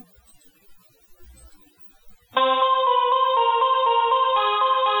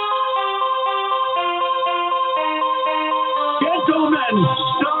and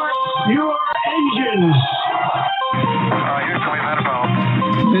start your engines. Houston, we've had a problem.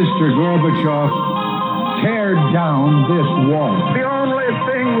 Mr. Gorbachev, tear down this wall. The only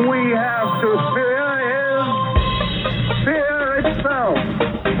thing we have to fear is fear itself.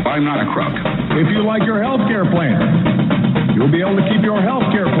 I'm not a crook. If you like your health care plan, you'll be able to keep your health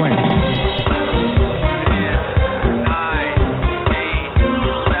care plan. 9, 8,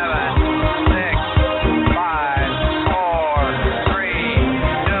 7, 6, 5, 4, 3,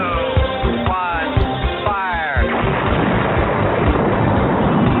 2, 1, fire.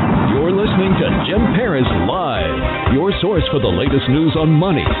 You're listening to Jim Paris Live, your source for the latest news on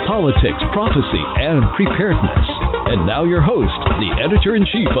money, politics, prophecy, and preparedness. And now your host, the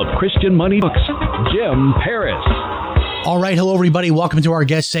editor-in-chief of Christian Money Books, Jim Paris. All right. Hello, everybody. Welcome to our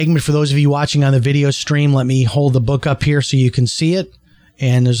guest segment. For those of you watching on the video stream, let me hold the book up here so you can see it.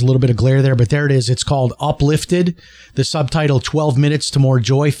 And there's a little bit of glare there, but there it is. It's called Uplifted. The subtitle, 12 Minutes to More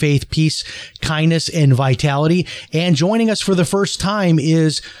Joy, Faith, Peace, Kindness, and Vitality. And joining us for the first time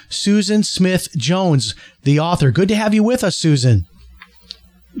is Susan Smith Jones, the author. Good to have you with us, Susan.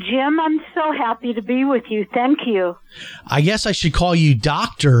 Jim, I'm so happy to be with you. Thank you. I guess I should call you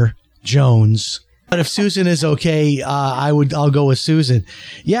Dr. Jones. But if Susan is okay, I'll go with Susan.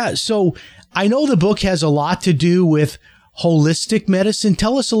 Yeah, so I know the book has a lot to do with holistic medicine.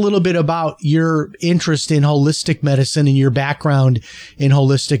 Tell us a little bit about your interest in holistic medicine and your background in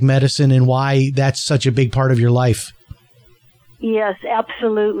holistic medicine and why that's such a big part of your life. Yes,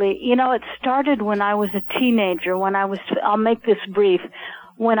 absolutely. You know, it started when I was a teenager, I'll make this brief.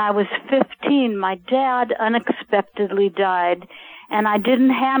 When I was 15, my dad unexpectedly died, and I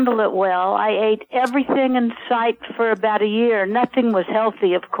didn't handle it well. I ate everything in sight for about a year. Nothing was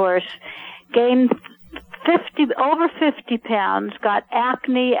healthy, of course. Gained over 50 pounds, got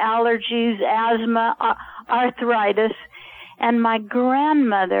acne, allergies, asthma, arthritis. And my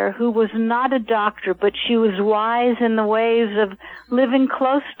grandmother, who was not a doctor, but she was wise in the ways of living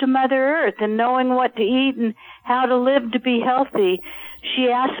close to Mother Earth and knowing what to eat and how to live to be healthy, she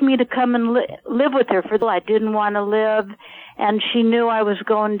asked me to come and live with her. I didn't want to live, and she knew I was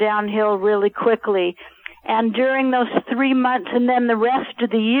going downhill really quickly. And during those 3 months and then the rest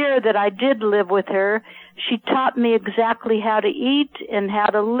of the year that I did live with her, she taught me exactly how to eat and how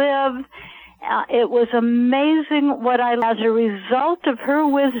to live. It was amazing as a result of her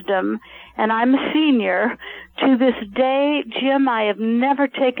wisdom, and I'm a senior, to this day, Jim, I have never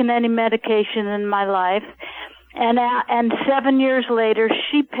taken any medication in my life. And 7 years later,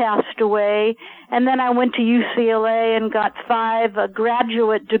 she passed away, and then I went to UCLA and got 5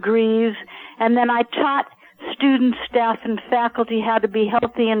 graduate degrees, and then I taught students, staff, and faculty how to be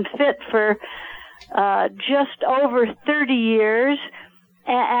healthy and fit for just over 30 years.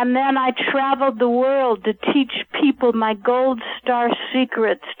 And then I traveled the world to teach people my gold star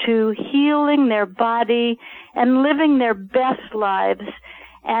secrets to healing their body and living their best lives.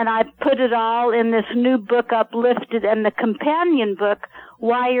 And I put it all in this new book, Uplifted, and the companion book,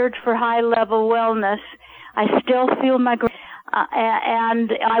 Wired for High-Level Wellness. I still feel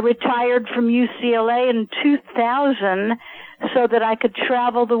and I retired from UCLA in 2000 so that I could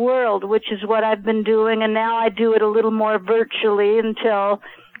travel the world, which is what I've been doing, and now I do it a little more virtually until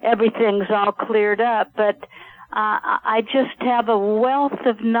everything's all cleared up. But I just have a wealth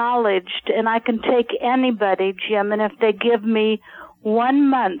of knowledge, and I can take anybody, Jim, and if they give me 1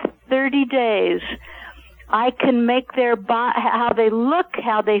 month, 30 days, I can make their how they look,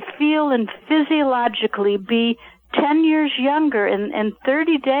 how they feel, and physiologically be 10 years younger in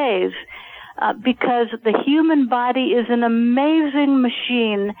 30 days, because the human body is an amazing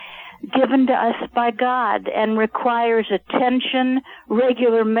machine given to us by God and requires attention,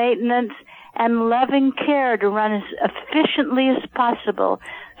 regular maintenance, and loving care to run as efficiently as possible.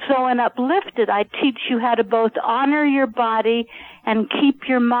 So in Uplifted, I teach you how to both honor your body and keep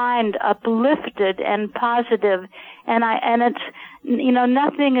your mind uplifted and positive. And it's, you know,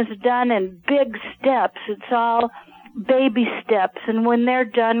 nothing is done in big steps. It's all baby steps. And when they're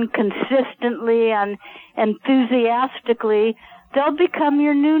done consistently and enthusiastically, they'll become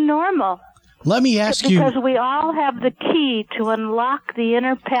your new normal. Let me ask you... Because we all have the key to unlock the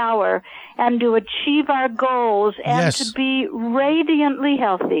inner power and to achieve our goals and to be radiantly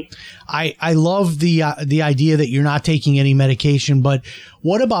healthy. I love the idea that you're not taking any medication, but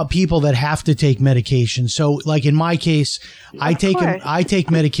what about people that have to take medication? So, like in my case, I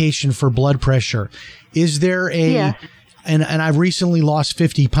take medication for blood pressure. Is there and I've recently lost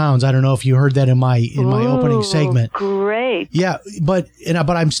 50 pounds. I don't know if you heard that in my opening segment. Great. Yeah, but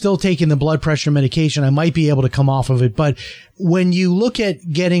I'm still taking the blood pressure medication. I might be able to come off of it. But when you look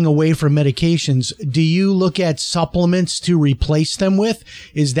at getting away from medications, do you look at supplements to replace them with?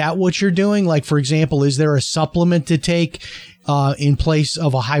 Is that what you're doing? Like, for example, is there a supplement to take in place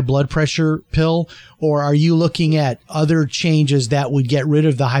of a high blood pressure pill? Or are you looking at other changes that would get rid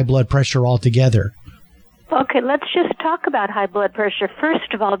of the high blood pressure altogether? Okay, let's just talk about high blood pressure.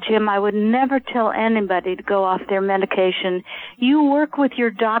 First of all, Jim, I would never tell anybody to go off their medication. You work with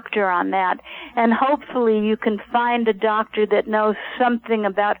your doctor on that, and hopefully you can find a doctor that knows something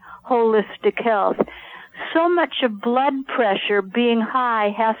about holistic health. So much of blood pressure being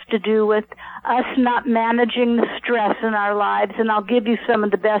high has to do with us not managing the stress in our lives, and I'll give you some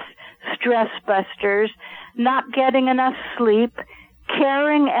of the best stress busters: not getting enough sleep,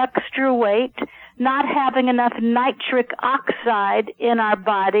 carrying extra weight, not having enough nitric oxide in our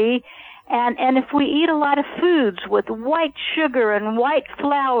body, and if we eat a lot of foods with white sugar and white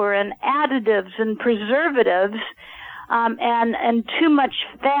flour and additives and preservatives, and too much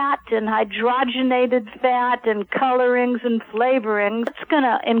fat and hydrogenated fat and colorings and flavorings, it's going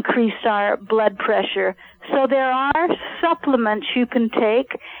to increase our blood pressure. So there are supplements you can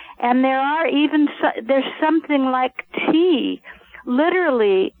take, and there's something like tea.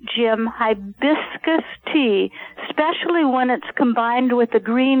 Literally, Jim, hibiscus tea, especially when it's combined with a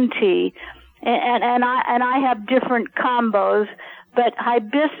green tea, and I have different combos, but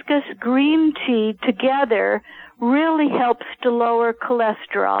hibiscus green tea together really helps to lower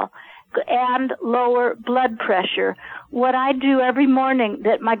cholesterol and lower blood pressure. What I do every morning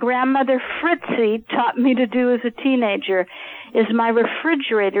that my grandmother Fritzie taught me to do as a teenager is my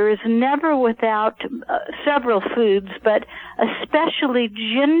refrigerator is never without several foods, but especially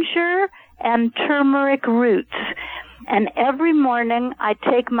ginger and turmeric roots. And every morning I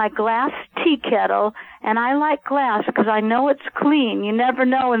take my glass tea kettle, and I like glass because I know it's clean. You never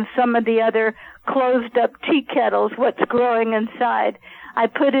know in some of the other closed up tea kettles what's growing inside. I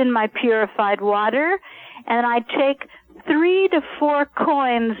put in my purified water, and I take 3 to 4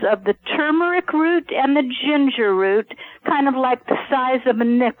 coins of the turmeric root and the ginger root, kind of like the size of a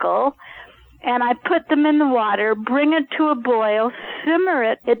nickel, and I put them in the water, bring it to a boil, simmer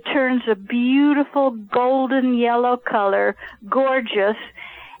it. It turns a beautiful golden yellow color, gorgeous,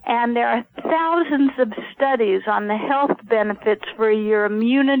 and there are thousands of studies on the health benefits for your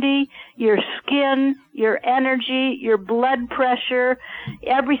immunity, your skin, your energy, your blood pressure,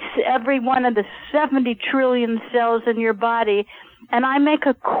 every one of the 70 trillion cells in your body. And I make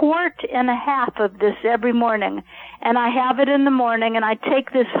 1.5 quarts of this every morning, and I have it in the morning, and I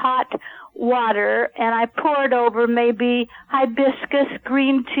take this hot water and I pour it over maybe hibiscus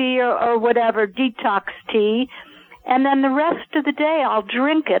green tea or whatever, detox tea. And then the rest of the day, I'll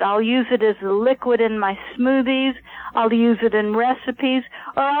drink it. I'll use it as a liquid in my smoothies. I'll use it in recipes,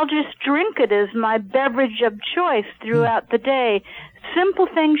 or I'll just drink it as my beverage of choice throughout the day. Simple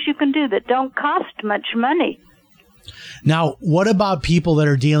things you can do that don't cost much money. Now, what about people that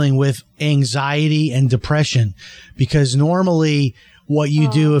are dealing with anxiety and depression? Because normally what you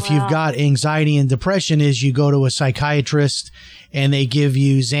do if you've got anxiety and depression is you go to a psychiatrist and they give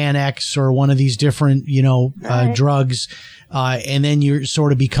you Xanax or one of these different, drugs, and then you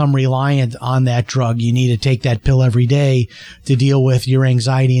sort of become reliant on that drug. You need to take that pill every day to deal with your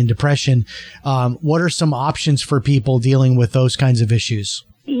anxiety and depression. What are some options for people dealing with those kinds of issues?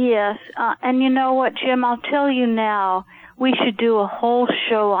 Yes, and you know what, Jim, I'll tell you now, we should do a whole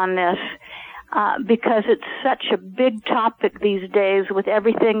show on this. Because it's such a big topic these days with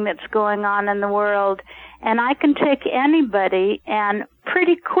everything that's going on in the world. And I can take anybody and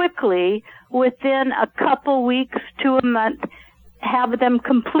pretty quickly, within a couple weeks to a month, have them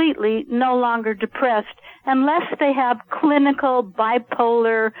completely no longer depressed, unless they have clinical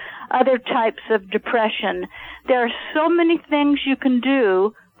bipolar, other types of depression. There are so many things you can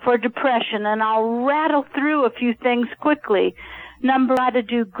do for depression, and I'll rattle through a few things quickly. Number, how to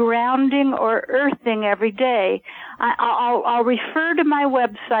do grounding or earthing every day. I'll refer to my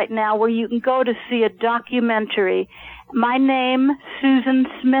website now where you can go to see a documentary. My name, Susan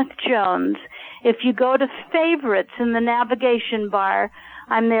Smith Jones. If you go to favorites in the navigation bar,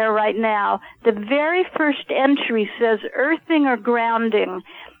 I'm there right now. The very first entry says earthing or grounding.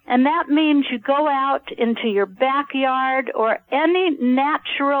 And that means you go out into your backyard or any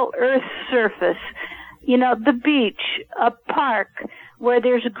natural earth surface. The beach, a park where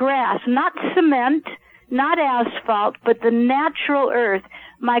there's grass, not cement, not asphalt, but the natural earth.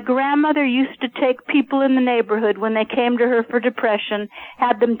 My grandmother used to take people in the neighborhood when they came to her for depression,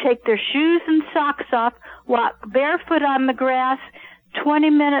 had them take their shoes and socks off, walk barefoot on the grass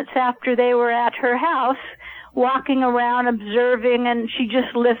 20 minutes after they were at her house, walking around, observing, and she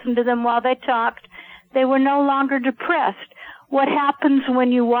just listened to them while they talked. They were no longer depressed. What happens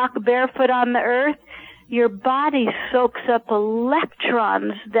when you walk barefoot on the earth? Your body soaks up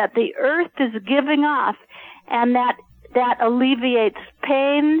electrons that the earth is giving off, and that alleviates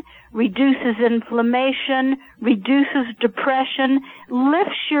pain, reduces inflammation, reduces depression,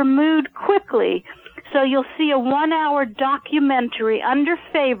 lifts your mood quickly. So you'll see a 1-hour documentary under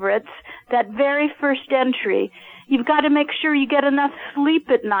favorites, that very first entry. You've got to make sure you get enough sleep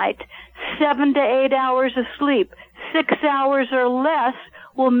at night, 7 to 8 hours of sleep. 6 hours or less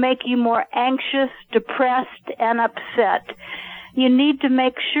will make you more anxious, depressed, and upset. You need to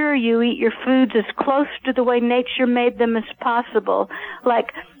make sure you eat your foods as close to the way nature made them as possible.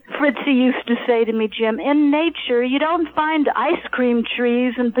 Like Fritzy used to say to me, Jim, in nature you don't find ice cream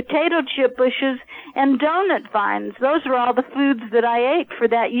trees and potato chip bushes and donut vines. Those are all the foods that I ate for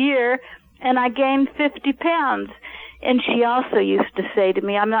that year, and I gained 50 pounds. And she also used to say to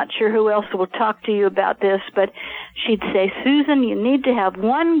me, I'm not sure who else will talk to you about this, but she'd say, Susan, you need to have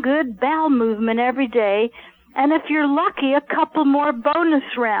one good bowel movement every day, and if you're lucky, a couple more bonus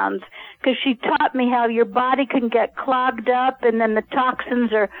rounds, because she taught me how your body can get clogged up and then the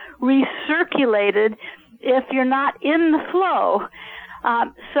toxins are recirculated if you're not in the flow.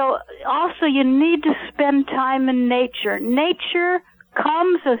 So also you need to spend time in nature. Nature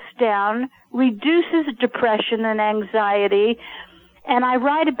calms us down, reduces depression and anxiety, and I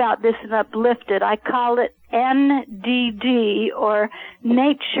write about this in Uplifted. I call it NDD, or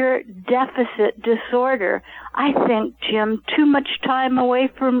Nature Deficit Disorder. I think, Jim, too much time away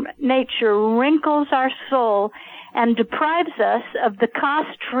from nature wrinkles our soul and deprives us of the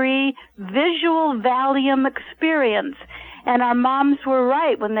cost-free visual Valium experience. And our moms were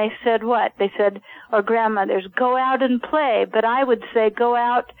right when they said what? They said, or grandmothers, go out and play. But I would say go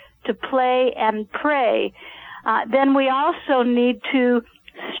out to play and pray. Then we also need to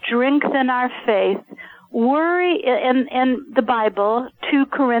strengthen our faith. Worry, in the Bible, 2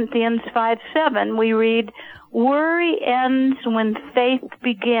 Corinthians 5:7, we read, worry ends when faith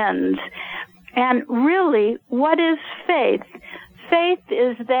begins. And really, what is faith? Faith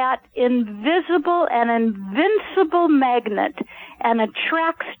is that invisible and invincible magnet, and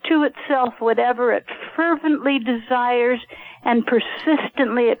attracts to itself whatever it fervently desires and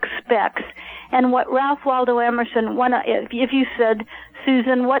persistently expects. And what Ralph Waldo Emerson, if you said,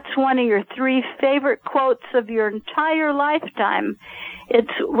 Susan, what's one of your 3 favorite quotes of your entire lifetime? It's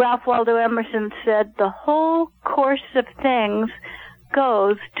Ralph Waldo Emerson said, the whole course of things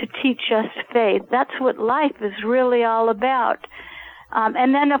goes to teach us faith. That's what life is really all about.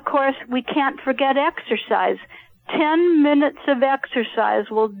 And then, of course, we can't forget exercise. 10 minutes of exercise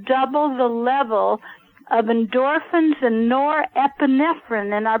will double the level of endorphins and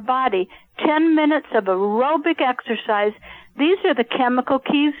norepinephrine in our body. 10 minutes of aerobic exercise. These are the chemical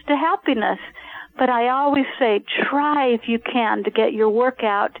keys to happiness. But I always say, try if you can to get your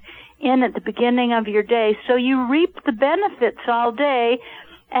workout in at the beginning of your day, so you reap the benefits all day,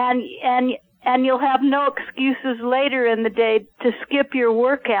 and you'll have no excuses later in the day to skip your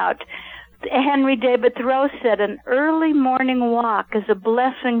workout. Henry David Thoreau said, an early morning walk is a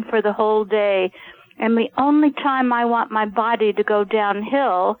blessing for the whole day. And the only time I want my body to go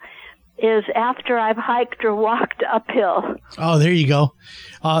downhill is after I've hiked or walked uphill. Oh, there you go.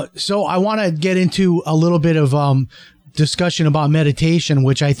 So I want to get into a little bit of discussion about meditation,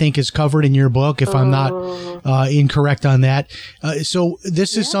 which I think is covered in your book, if I'm not incorrect on that. So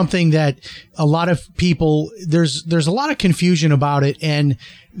this is something that a lot of people, there's a lot of confusion about it. And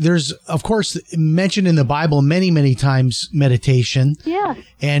there's, of course, mentioned in the Bible many times meditation. Yeah.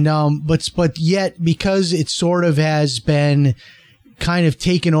 And, but yet, because it sort of has been kind of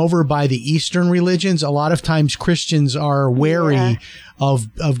taken over by the Eastern religions, a lot of times Christians are wary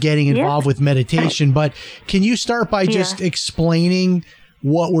of getting involved with meditation. But can you start by just explaining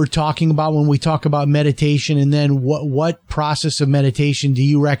what we're talking about when we talk about meditation, and then what process of meditation do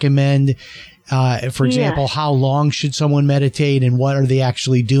you recommend? For example, how long should someone meditate, and what are they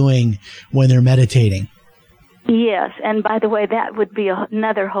actually doing when they're meditating? Yes, and by the way, that would be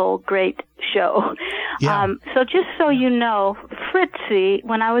another whole great show. Yeah. So just so you know, Fritzy,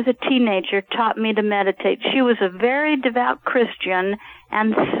 when I was a teenager, taught me to meditate. She was a very devout Christian,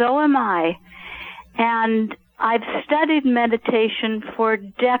 and so am I. And I've studied meditation for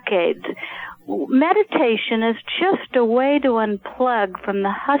decades. Meditation is just a way to unplug from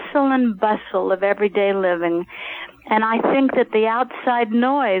the hustle and bustle of everyday living. And I think that the outside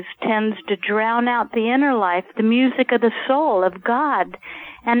noise tends to drown out the inner life, the music of the soul, of God.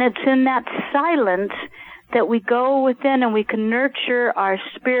 And it's in that silence that we go within and we can nurture our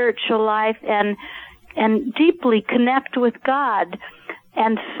spiritual life and deeply connect with God.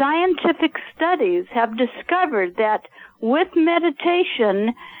 And scientific studies have discovered that with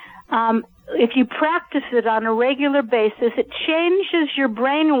meditation, if you practice it on a regular basis, it changes your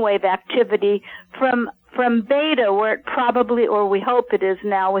brainwave activity from beta, where it probably, or we hope it is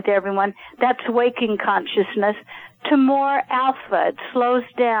now with everyone, that's waking consciousness, to more alpha. It slows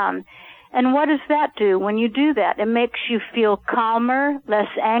down. And what does that do when you do that? It makes you feel calmer, less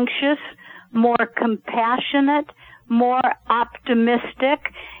anxious, more compassionate, more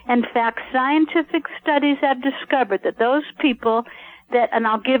optimistic. In fact, scientific studies have discovered that those people that, and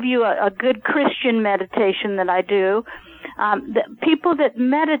I'll give you a good Christian meditation that I do, the people that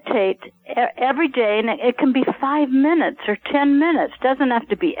meditate every day, and it can be 5 minutes or 10 minutes, doesn't have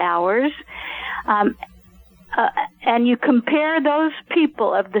to be hours, and you compare those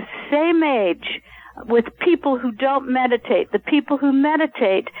people of the same age with people who don't meditate. The people who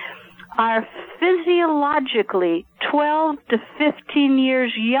meditate are physiologically 12 to 15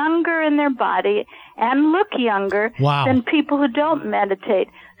 years younger in their body and look younger than people who don't meditate.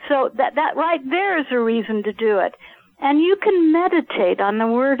 So that right there is a reason to do it. And you can meditate on the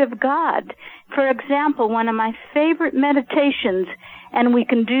Word of God. For example, one of my favorite meditations, and we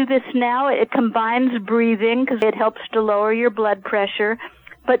can do this now, it combines breathing because it helps to lower your blood pressure.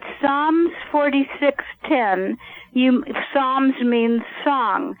 But Psalms 46:10, Psalms means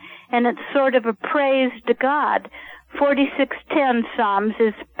song, and it's sort of a praise to God. 46:10 Psalms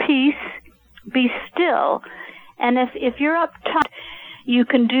is peace, be still. And if you're uptight, you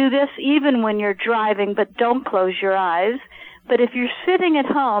can do this even when you're driving, but don't close your eyes. But if you're sitting at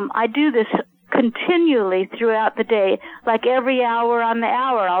home, I do this continually throughout the day. Like every hour on the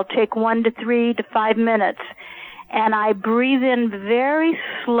hour, I'll take 1 to 3 to 5 minutes. And I breathe in very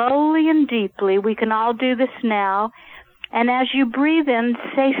slowly and deeply. We can all do this now. And as you breathe in,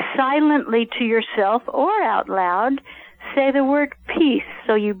 say silently to yourself or out loud, say the word peace.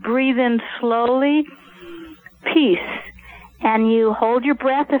 So you breathe in slowly, peace. And you hold your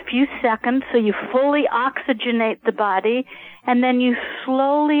breath a few seconds so you fully oxygenate the body. And then you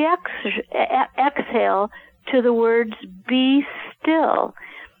slowly exhale to the words, be still.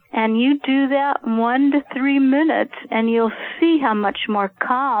 And you do that 1 to 3 minutes, and you'll see how much more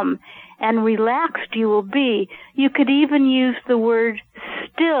calm and relaxed you will be. You could even use the word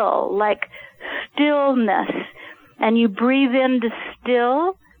still, like stillness. And you breathe into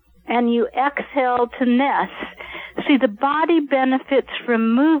still, and you exhale to ness. See, the body benefits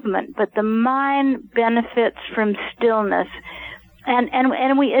from movement, but the mind benefits from stillness. And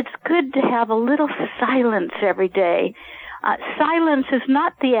it's good to have a little silence every day. Silence is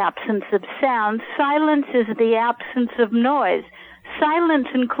not the absence of sound. Silence is the absence of noise. Silence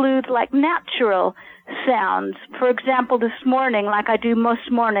includes like natural sounds. For example, this morning, like I do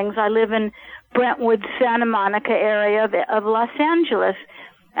most mornings, I live in Brentwood, Santa Monica area of Los Angeles,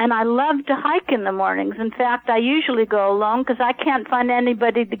 and I love to hike in the mornings. In fact, I usually go alone because I can't find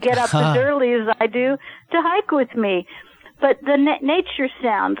anybody to get up as early as I do to hike with me. But the nature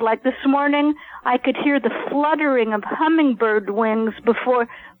sounds, like this morning, I could hear the fluttering of hummingbird wings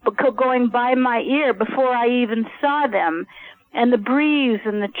going by my ear before I even saw them. And the breeze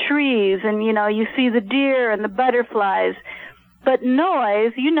and the trees, and, you see the deer and the butterflies. But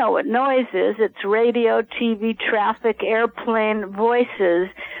noise, you know what noise is. It's radio, TV, traffic, airplane, voices.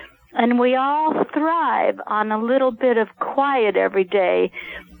 And we all thrive on a little bit of quiet every day.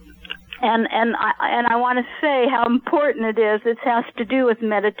 And I want to say how important it is. This has to do with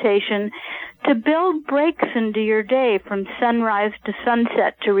meditation, to build breaks into your day from sunrise to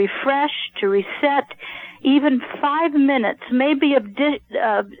sunset, to refresh, to reset, even 5 minutes, maybe of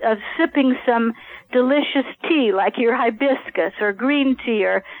sipping some delicious tea like your hibiscus or green tea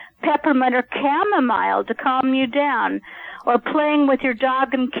or peppermint or chamomile to calm you down, or playing with your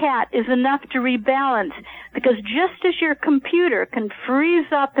dog and cat is enough to rebalance, because just as your computer can freeze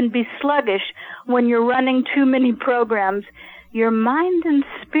up and be sluggish when you're running too many programs, your mind and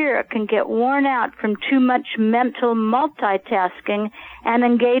spirit can get worn out from too much mental multitasking and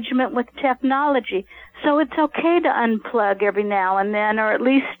engagement with technology. So it's okay to unplug every now and then, or at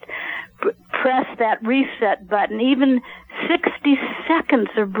least press that reset button. Even 60 seconds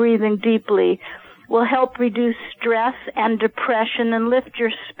of breathing deeply will help reduce stress and depression and lift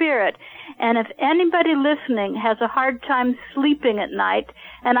your spirit. And if anybody listening has a hard time sleeping at night,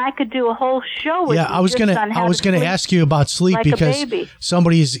 and I could do a whole show with you I was gonna ask you about sleep like because a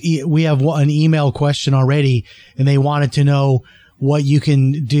baby. we have an email question already, and they wanted to know what you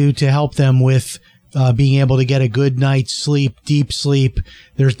can do to help them with being able to get a good night's sleep, deep sleep.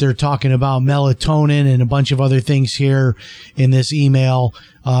 They're talking about melatonin and a bunch of other things here in this email.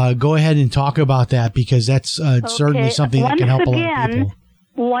 Go ahead and talk about that, because that's certainly something that can help a lot of people.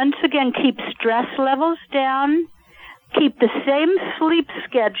 Once again, keep stress levels down. Keep the same sleep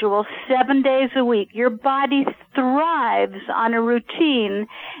schedule 7 days a week. Your body thrives on a routine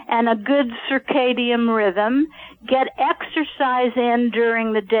and a good circadian rhythm. Get exercise in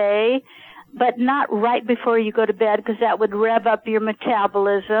during the day, but not right before you go to bed, because that would rev up your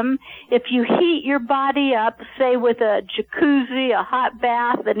metabolism. If you heat your body up, say with a jacuzzi, a hot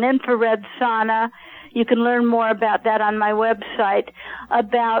bath, an infrared sauna, you can learn more about that on my website.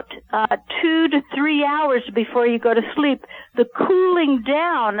 About 2 to 3 hours before you go to sleep, the cooling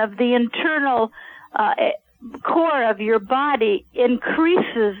down of the internal core of your body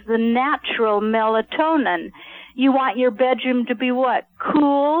increases the natural melatonin. You want your bedroom to be what?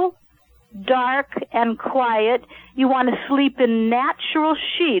 Cool, dark, and quiet. You want to sleep in natural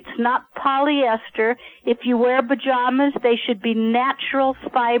sheets, not polyester. If you wear pajamas, they should be natural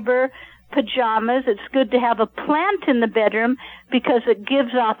fiber pajamas. It's good to have a plant in the bedroom because it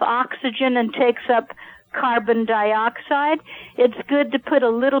gives off oxygen and takes up carbon dioxide. It's good to put a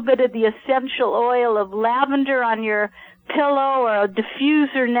little bit of the essential oil of lavender on your pillow or a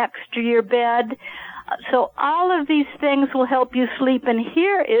diffuser next to your bed. So all of these things will help you sleep. And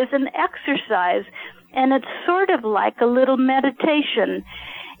here is an exercise, and it's sort of like a little meditation.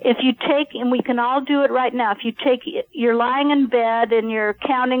 If you take, and we can all do it right now, if you take, you're lying in bed and you're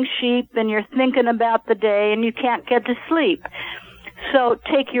counting sheep and you're thinking about the day and you can't get to sleep. So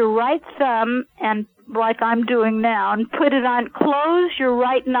take your right thumb, and like I'm doing now, and put it on, close your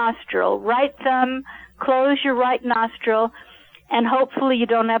right nostril. Right thumb, close your right nostril, and hopefully you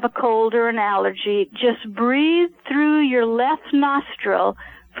don't have a cold or an allergy. Just breathe through your left nostril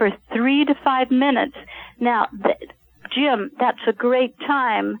for 3 to 5 minutes. Now, Jim, that's a great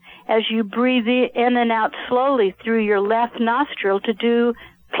time as you breathe in and out slowly through your left nostril to do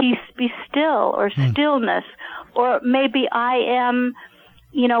peace be still, or stillness, or maybe I am,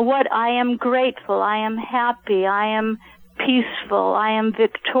 I am grateful, I am happy, I am peaceful, I am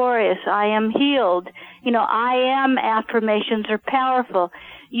victorious, I am healed. I am affirmations are powerful.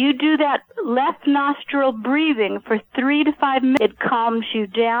 You do that left nostril breathing for 3 to 5 minutes. It calms you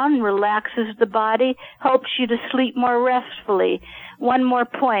down, relaxes the body, helps you to sleep more restfully. One more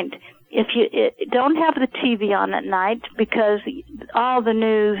point. If you don't have the TV on at night, because all the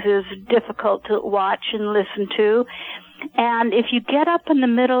news is difficult to watch and listen to, and if you get up in the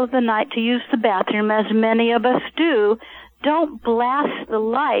middle of the night to use the bathroom, as many of us do, don't blast the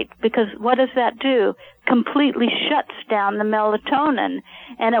light, because what does that do? Completely shuts down the melatonin,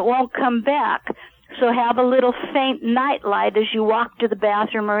 and it won't come back. So have a little faint night light as you walk to the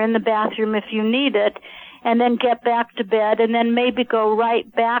bathroom, or in the bathroom if you need it, and then get back to bed, and then maybe go right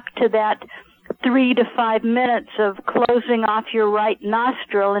back to that 3 to 5 minutes of closing off your right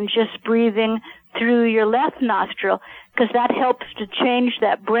nostril and just breathing through your left nostril, because that helps to change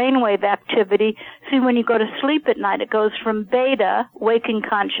that brainwave activity. See, when you go to sleep at night, it goes from beta, waking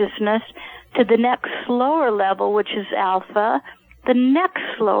consciousness, to the next slower level, which is alpha. The next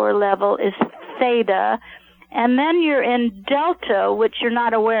slower level is theta, and then you're in delta, which you're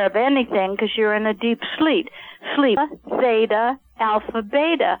not aware of anything because you're in a deep sleep. Theta, alpha,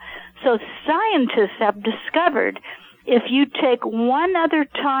 beta. So scientists have discovered if you take one other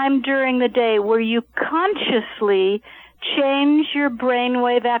time during the day where you consciously change your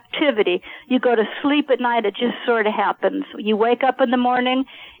brainwave activity. You go to sleep at night, it just sort of happens. You wake up in the morning,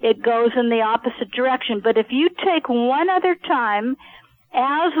 it goes in the opposite direction. But if you take one other time,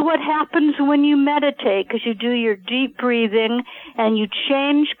 as what happens when you meditate, because you do your deep breathing and you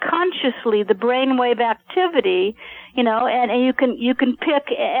change consciously the brainwave activity, and you can pick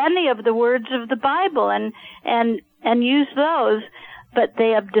any of the words of the Bible and use those. But they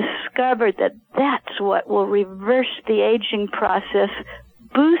have discovered that that's what will reverse the aging process,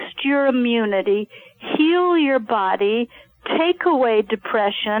 boost your immunity, heal your body, take away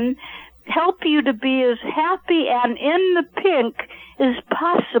depression, help you to be as happy and in the pink as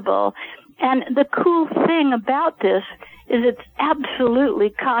possible. And the cool thing about this is it's absolutely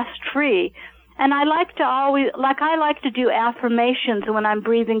cost-free. And I like to do affirmations when I'm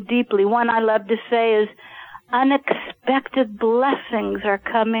breathing deeply. One I love to say is, unexpected blessings are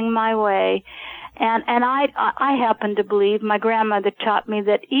coming my way. And I happen to believe, my grandmother taught me,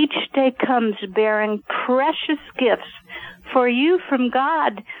 that each day comes bearing precious gifts for you from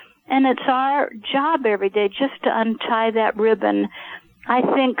God. And it's our job every day just to untie that ribbon. I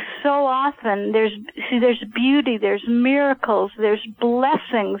think so often there's beauty, there's miracles, there's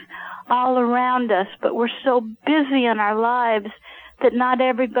blessings all around us, but we're so busy in our lives that not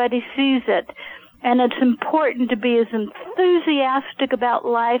everybody sees it. And it's important to be as enthusiastic about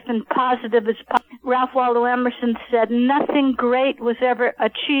life and positive as possible. Ralph Waldo Emerson said, nothing great was ever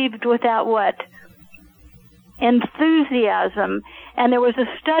achieved without what? Enthusiasm. And there was a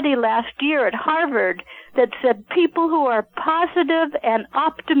study last year at Harvard that said people who are positive and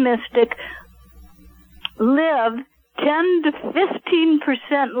optimistic live 10 to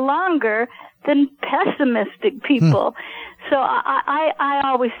 15% longer than pessimistic people. So I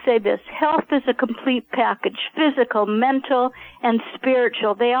always say this, health is a complete package, physical, mental, and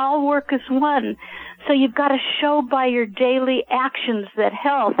spiritual. They all work as one. So you've got to show by your daily actions that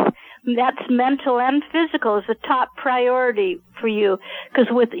health, that's mental and physical, is a top priority for you. Because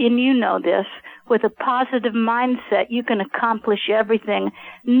and you know this, with a positive mindset, you can accomplish everything.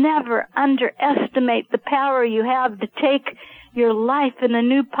 Never underestimate the power you have to take your life in a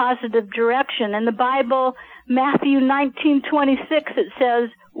new positive direction. In the Bible, Matthew 19:26, it says,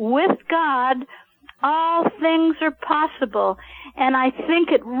 with God, all things are possible. And I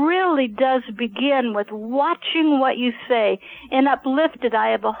think it really does begin with watching what you say. In Uplifted, I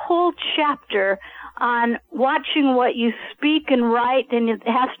have a whole chapter on watching what you speak and write, and it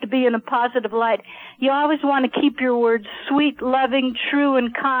has to be in a positive light. You always want to keep your words sweet, loving, true,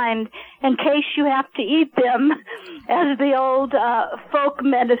 and kind in case you have to eat them, as the old folk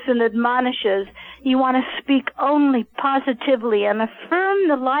medicine admonishes. You want to speak only positively and affirm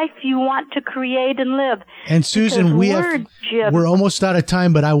the life you want to create and live. And Susan, we're almost out of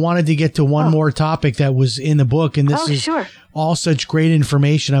time, but I wanted to get to one more topic that was in the book, and this is all such great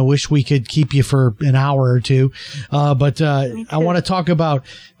information. I wish we could keep you for an hour or two, but I want to talk about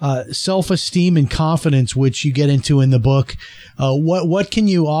self-esteem and confidence, which you get into in the book. What can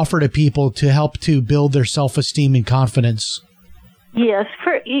you offer to people to help to build their self-esteem and confidence? Yes,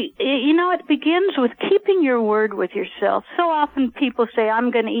 it begins with keeping your word with yourself. So often people say,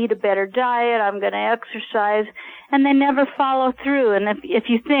 I'm going to eat a better diet, I'm going to exercise, and they never follow through. And if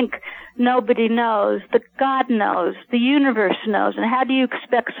you think nobody knows, that God knows, the universe knows, and how do you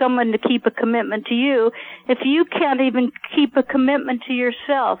expect someone to keep a commitment to you if you can't even keep a commitment to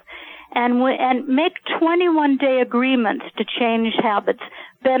yourself? And make 21-day agreements to change habits.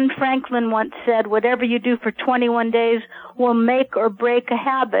 Ben Franklin once said, whatever you do for 21 days will make or break a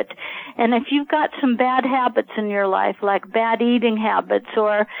habit. And if you've got some bad habits in your life, like bad eating habits,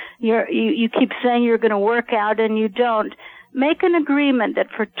 or you keep saying you're going to work out and you don't, make an agreement that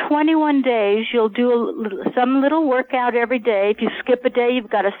for 21 days you'll do some little workout every day. If you skip a day, you've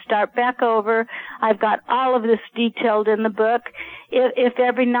got to start back over. I've got all of this detailed in the book. If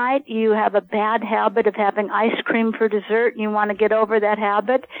every night you have a bad habit of having ice cream for dessert and you want to get over that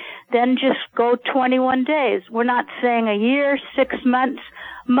habit, then just go 21 days. We're not saying a year, 6 months.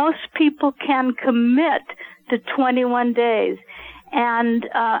 Most people can commit to 21 days. And,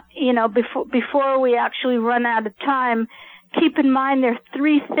 before we actually run out of time, keep in mind there are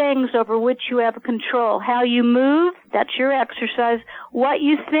 3 things over which you have control. How you move, that's your exercise, what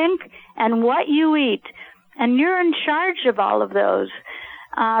you think, and what you eat. And you're in charge of all of those.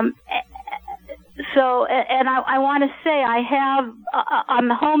 I want to say I have on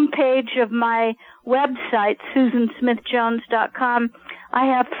the home page of my website, SusanSmithJones.com, I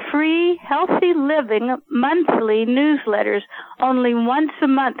have free Healthy Living monthly newsletters. Only once a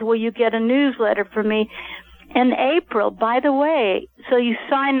month will you get a newsletter from me. In April, by the way, so you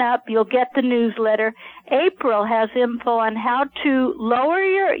sign up, you'll get the newsletter. April has info on how to lower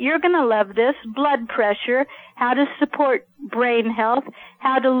you're going to love this, blood pressure, how to support brain health,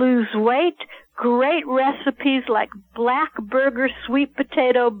 how to lose weight, great recipes like black burger, sweet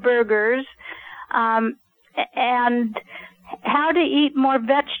potato burgers, and how to eat more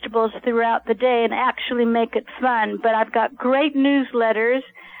vegetables throughout the day and actually make it fun. But I've got great newsletters.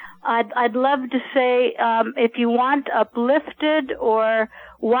 I'd love to say, if you want Uplifted or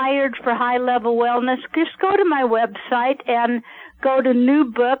Wired for High Level Wellness, just go to my website and go to new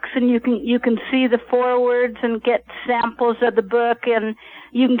books, and you can see the forewords and get samples of the book, and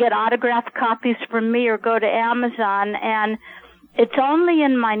you can get autographed copies from me or go to Amazon. And it's only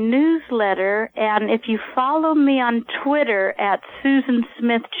in my newsletter, and if you follow me on Twitter at Susan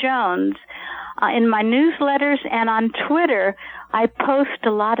Smith Jones, in my newsletters and on Twitter, I post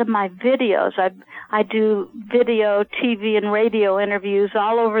a lot of my videos. I do video, TV, and radio interviews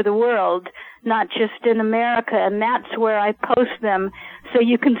all over the world not just in America. And that's where I post them, so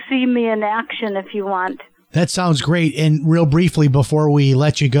you can see me in action if you want. That sounds great. And real briefly, before we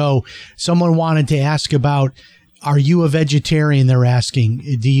let you go, someone wanted to ask about, are you a vegetarian? They're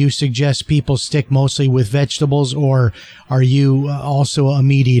asking. Do you suggest people stick mostly with vegetables, or are you also a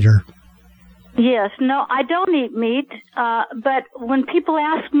meat eater? Yes. No, I don't eat meat. But when people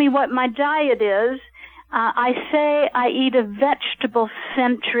ask me what my diet is, I say I eat a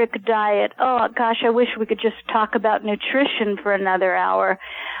vegetable-centric diet. Oh, gosh, I wish we could just talk about nutrition for another hour.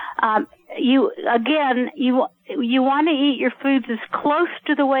 You want to eat your foods as close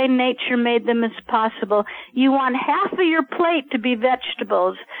to the way nature made them as possible. You want half of your plate to be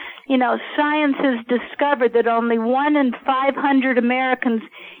vegetables. You know, science has discovered that only 1 in 500 Americans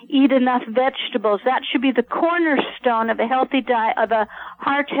eat enough vegetables. That should be the cornerstone of a healthy diet, of a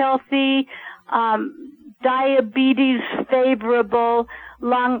heart-healthy, diabetes favorable,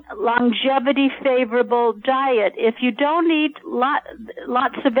 longevity favorable diet. If you don't eat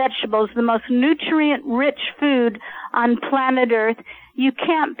lots of vegetables, the most nutrient rich food on planet Earth, you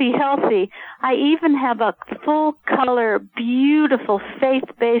can't be healthy. I even have a full color, beautiful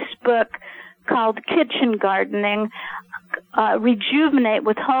faith-based book called Kitchen Gardening, Rejuvenate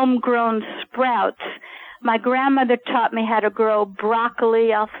with Homegrown Sprouts. My grandmother taught me how to grow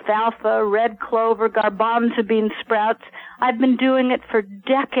broccoli, alfalfa, red clover, garbanzo bean sprouts. I've been doing it for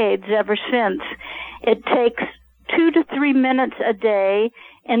decades ever since. It takes 2 to 3 minutes a day.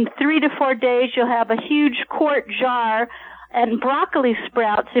 In 3 to 4 days, you'll have a huge quart jar. And broccoli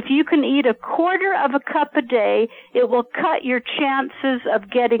sprouts, if you can eat a quarter of a cup a day, it will cut your chances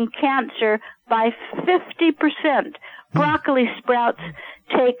of getting cancer by 50%. Broccoli sprouts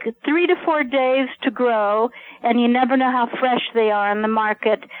take 3 to 4 days to grow, and you never know how fresh they are on the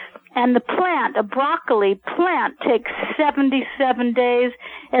market. And the plant, a broccoli plant, takes 77 days,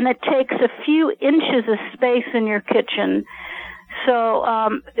 and it takes a few inches of space in your kitchen. So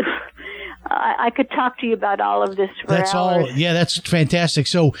I could talk to you about all of this for hours. Yeah, that's fantastic.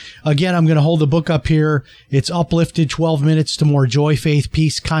 So again, I'm going to hold the book up here. It's Uplifted, 12 Minutes to More Joy, Faith,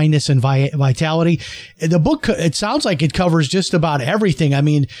 Peace, Kindness, and Vitality. The book, it sounds like it covers just about everything. I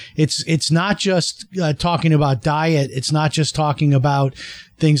mean, it's not just talking about diet. It's not just talking about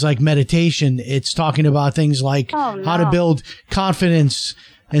things like meditation. It's talking about things like how to build confidence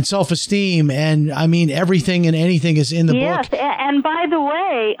and self-esteem, and I mean, everything and anything is in the book. Yes, and by the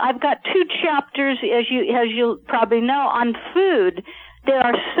way, I've got 2 chapters, as you'll probably know, on food. There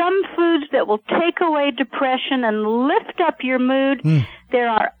are some foods that will take away depression and lift up your mood. There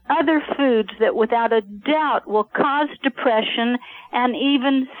are other foods that, without a doubt, will cause depression and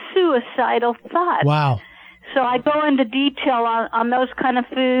even suicidal thoughts. Wow. So I go into detail on those kind of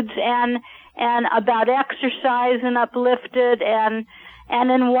foods and about exercise and Uplifted and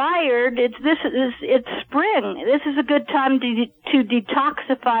in Wired, it's spring. This is a good time to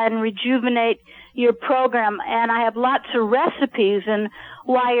detoxify and rejuvenate your program. And I have lots of recipes in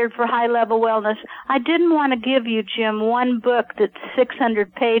Wired for High Level Wellness. I didn't want to give you, Jim, one book that's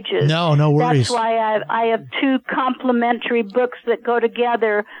 600 pages. No worries. That's why I have 2 complementary books that go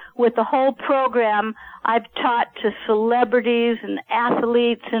together with the whole program. I've taught to celebrities and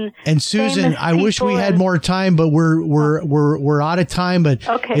athletes and Susan, I wish we had more time, but we're out of time. But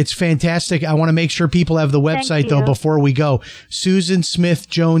okay. It's fantastic. I want to make sure people have the website though before we go.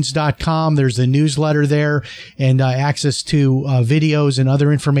 SusanSmithJones.com. There's a newsletter there and access to videos and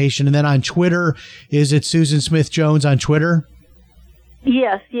other information. And then on Twitter, is it Susan Smith Jones on Twitter?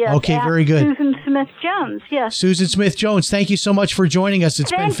 Yes. Okay, very good. Susan Smith Jones, yes. Susan Smith Jones, thank you so much for joining us. It's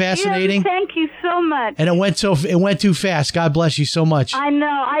been fascinating. Thank you so much. And it went too fast. God bless you so much. I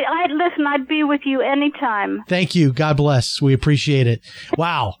know. Listen, I'd be with you anytime. Thank you. God bless. We appreciate it.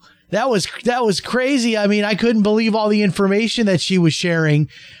 Wow. That was crazy. I mean, I couldn't believe all the information that she was sharing.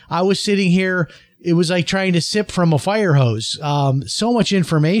 I was sitting here. It was like trying to sip from a fire hose. So much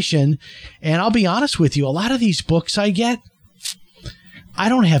information. And I'll be honest with you, a lot of these books I get, I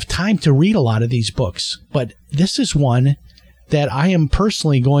don't have time to read a lot of these books, but this is one that I am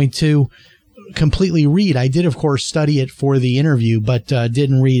personally going to completely read. I did, of course, study it for the interview, but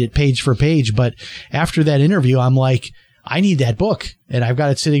didn't read it page for page. But after that interview, I'm like, I need that book, and I've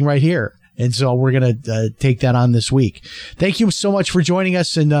got it sitting right here. And so we're going to take that on this week. Thank you so much for joining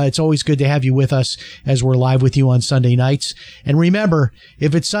us. And it's always good to have you with us as we're live with you on Sunday nights. And remember,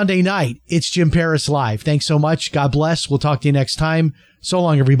 if it's Sunday night, it's Jim Paris Live. Thanks so much. God bless. We'll talk to you next time. So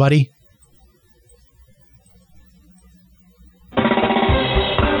long, everybody.